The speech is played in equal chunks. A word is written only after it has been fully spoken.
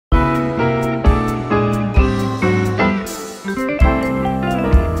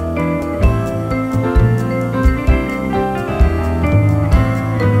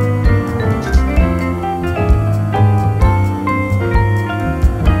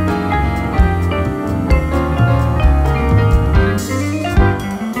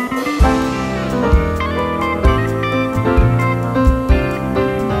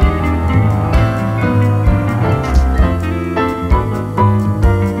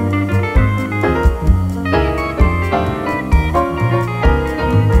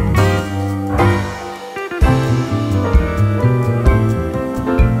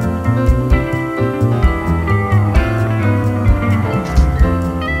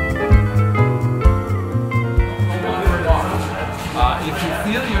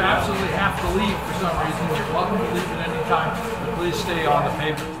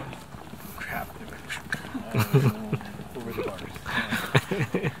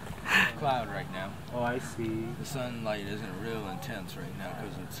cloud right now. Oh, I see. The sunlight isn't real intense right now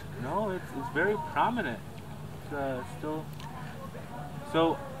because it's... No, it's very prominent. It's still...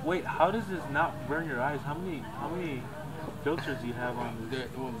 So, wait, how does this not burn your eyes? How many filters do you have on this?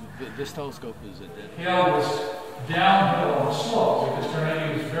 This telescope is at that. Hale was downhill on the slope because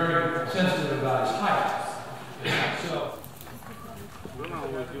Carnegie was very sensitive about his height. So,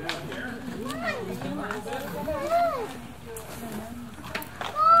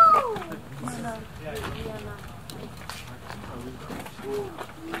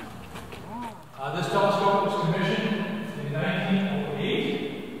 this telescope was commissioned in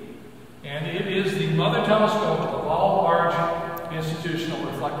 1908, and it is the mother telescope of all large institutional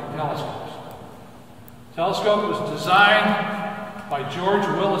reflecting telescopes. The telescope was designed by George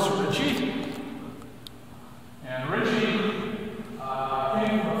Willis Ritchie, and Ritchie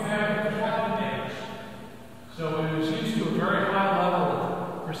came from a family of cabinet makers, so it was used to a very high level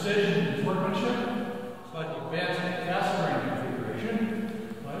of precision in its workmanship, but advanced gas-bearing configuration.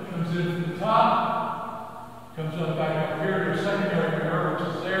 Light comes in from the top, comes on back up here to a secondary mirror, which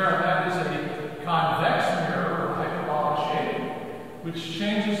is there, and that is a convex mirror, or hyperbolic shape, which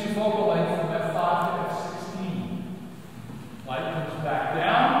changes the focal length from f5 to f16. Light comes back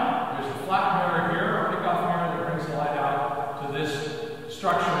down. There's a flat mirror here, a pickoff mirror that brings the light out to this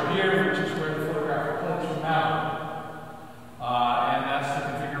structure here, which is where the photographic plates are mounted. And that's the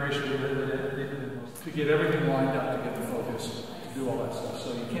configuration to get everything lined up to get the focus, to do all that stuff.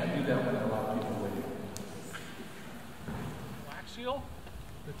 So you can't do that with a lot of people waiting. Axial,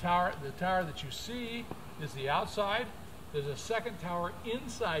 the tower that you see is the outside. There's a second tower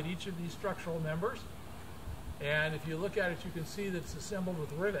inside each of these structural members. And if you look at it, you can see that it's assembled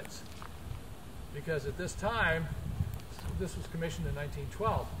with rivets. Because at this time, this was commissioned in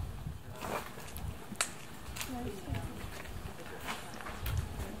 1912.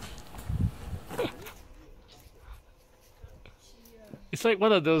 It's like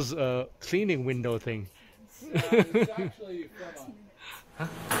one of those cleaning window thing. It's actually from huh?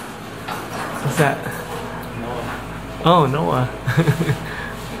 What's that? Noah. Oh, Noah.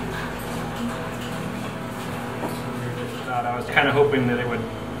 I was kind of hoping that it would,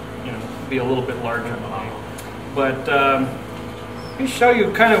 be a little bit larger than But let me show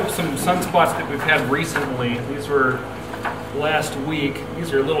you kind of some sunspots that we've had recently. These were last week.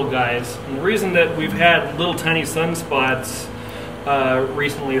 These are little guys. And the reason that we've had little tiny sunspots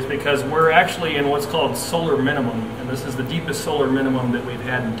recently is because we're actually in what's called solar minimum, and this is the deepest solar minimum that we've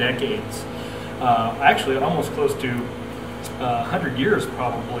had in decades. Actually, almost close to 100 years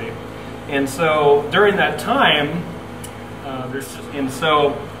probably. And so during that time,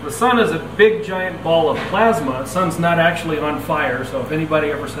 so the sun is a big giant ball of plasma. The sun's not actually on fire, so if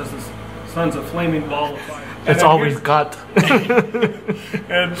anybody ever says the sun's a flaming ball of fire, it's all we've got.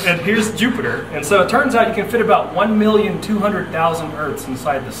 and here's Jupiter. And so it turns out you can fit about 1,200,000 Earths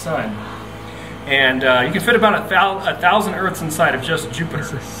inside the sun. And you can fit about 1,000 Earths inside of just Jupiter.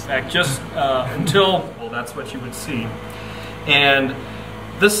 In fact, just until, well, that's what you would see. And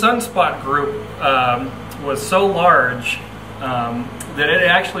this sunspot group was so large that it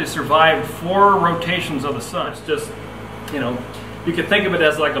actually survived 4 rotations of the sun. It's just, you could think of it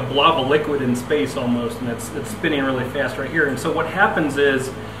as like a blob of liquid in space almost, and it's spinning really fast right here. And so what happens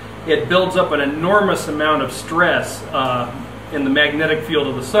is it builds up an enormous amount of stress in the magnetic field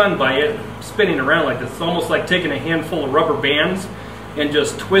of the sun by it spinning around like this. It's almost like taking a handful of rubber bands and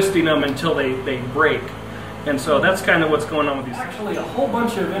just twisting them until they break. And so that's kind of what's going on with these. Actually, a whole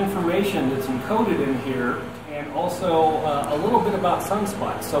bunch of information that's encoded in here, and also a little bit about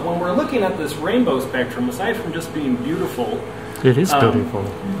sunspots. So when we're looking at this rainbow spectrum, aside from just being beautiful, it is beautiful.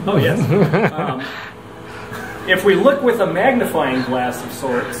 Oh yes. If we look with a magnifying glass of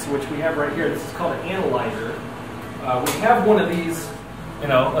sorts, which we have right here, this is called an analyzer. We have one of these,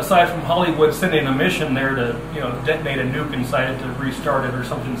 aside from Hollywood sending a mission there to, detonate a nuke inside it to restart it or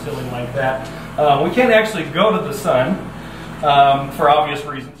something silly like that. We can't actually go to the sun for obvious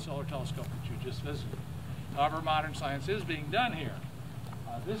reasons. Solar telescope that you just visited. However, modern science is being done here.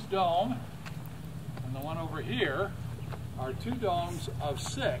 This dome and the one over here are 2 domes of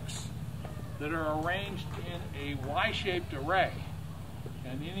 6 that are arranged in a Y-shaped array.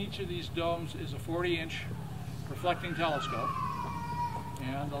 And in each of these domes is a 40-inch reflecting telescope.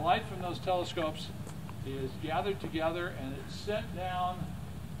 And the light from those telescopes is gathered together and it's sent down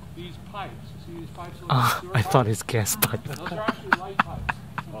these pipes. See these pipes? I thought it's gas pipe. Those are actually light pipes.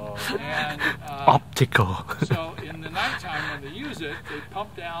 And, optical. So in the nighttime when they use it, they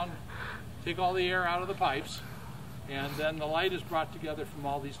pump down, take all the air out of the pipes, and then the light is brought together from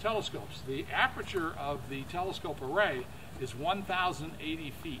all these telescopes. The aperture of the telescope array is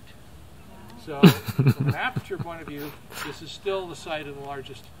 1,080 feet. So, from an aperture point of view, this is still the site of the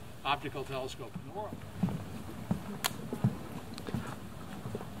largest optical telescope in the world.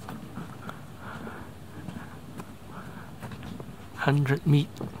 100 meet.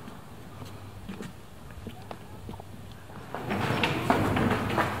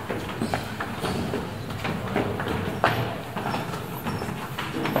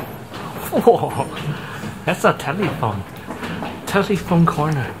 Whoa, that's a telephone. Telephone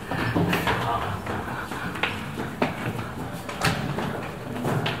corner.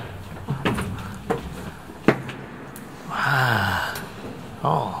 Wow.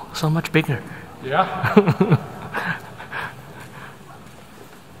 Oh, so much bigger. Yeah.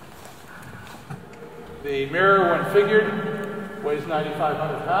 The mirror, when figured, weighs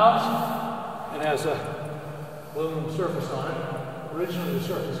 9,500 pounds and has a aluminum surface on it. Originally, the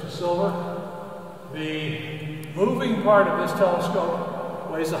surface was silver. The moving part of this telescope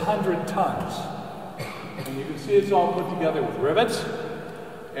weighs 100 tons. And you can see it's all put together with rivets.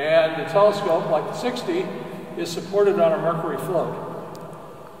 And the telescope, like the 60, is supported on a mercury float.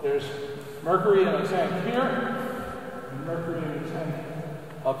 There's mercury in a tank here, and mercury in a tank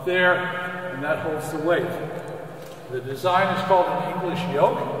up there, and that holds the weight. The design is called an English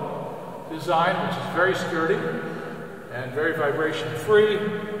yoke design, which is very sturdy and very vibration free.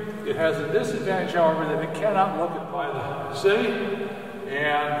 It has a disadvantage, however, that it cannot look at by the city,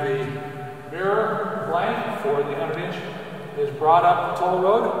 and the mirror blank for the 100-inch is brought up the toll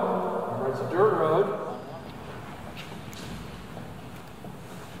road, where it's a dirt road.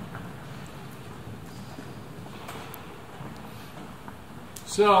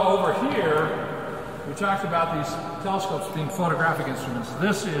 So over here, we talked about these telescopes being photographic instruments.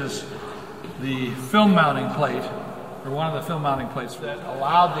 This is the film mounting plate, or one of the film mounting plates that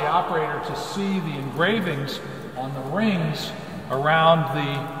allowed the operator to see the engravings on the rings around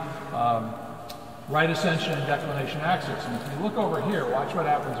the right ascension and declination axis. And if you look over here, watch what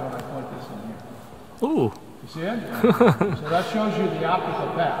happens when I point this in here. Ooh. You see it? So that shows you the optical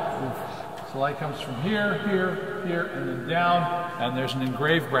path. So light comes from here, here, here, and then down, and there's an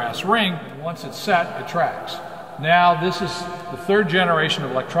engraved brass ring. And once it's set, it tracks. Now, this is the third generation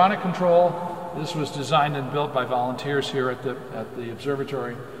of electronic control. This was designed and built by volunteers here at the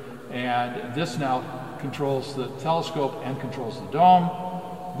observatory, and this now controls the telescope and controls the dome.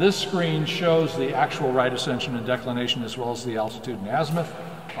 This screen shows the actual right ascension and declination, as well as the altitude and azimuth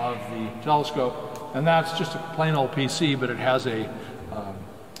of the telescope, and that's just a plain old PC, but it has a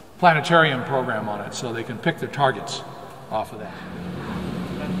planetarium program on it, so they can pick their targets off of that.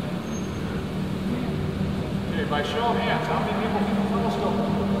 Okay, by show of hands, how many people think the telescope is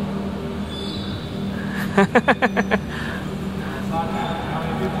moving? How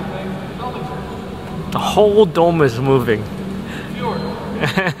many people think the buildings are moving? The whole dome is moving. Fewer.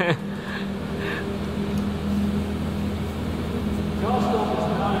 Telescope is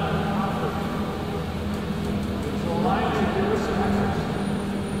not in conflict. It's aligned to the Earth's axis.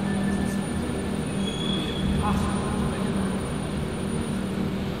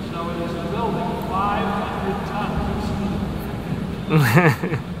 So it is a building 500 tons.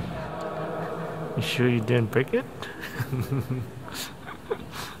 You sure you didn't break it?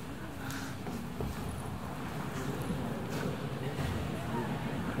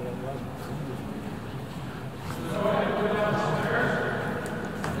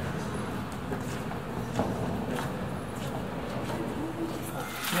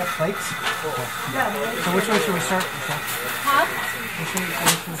 Yeah, plates. Yeah. So which way should we start? Huh? Which way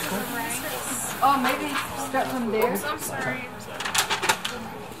should we start? Oh, maybe start from there. I'm sorry.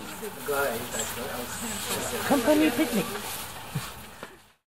 Company picnic.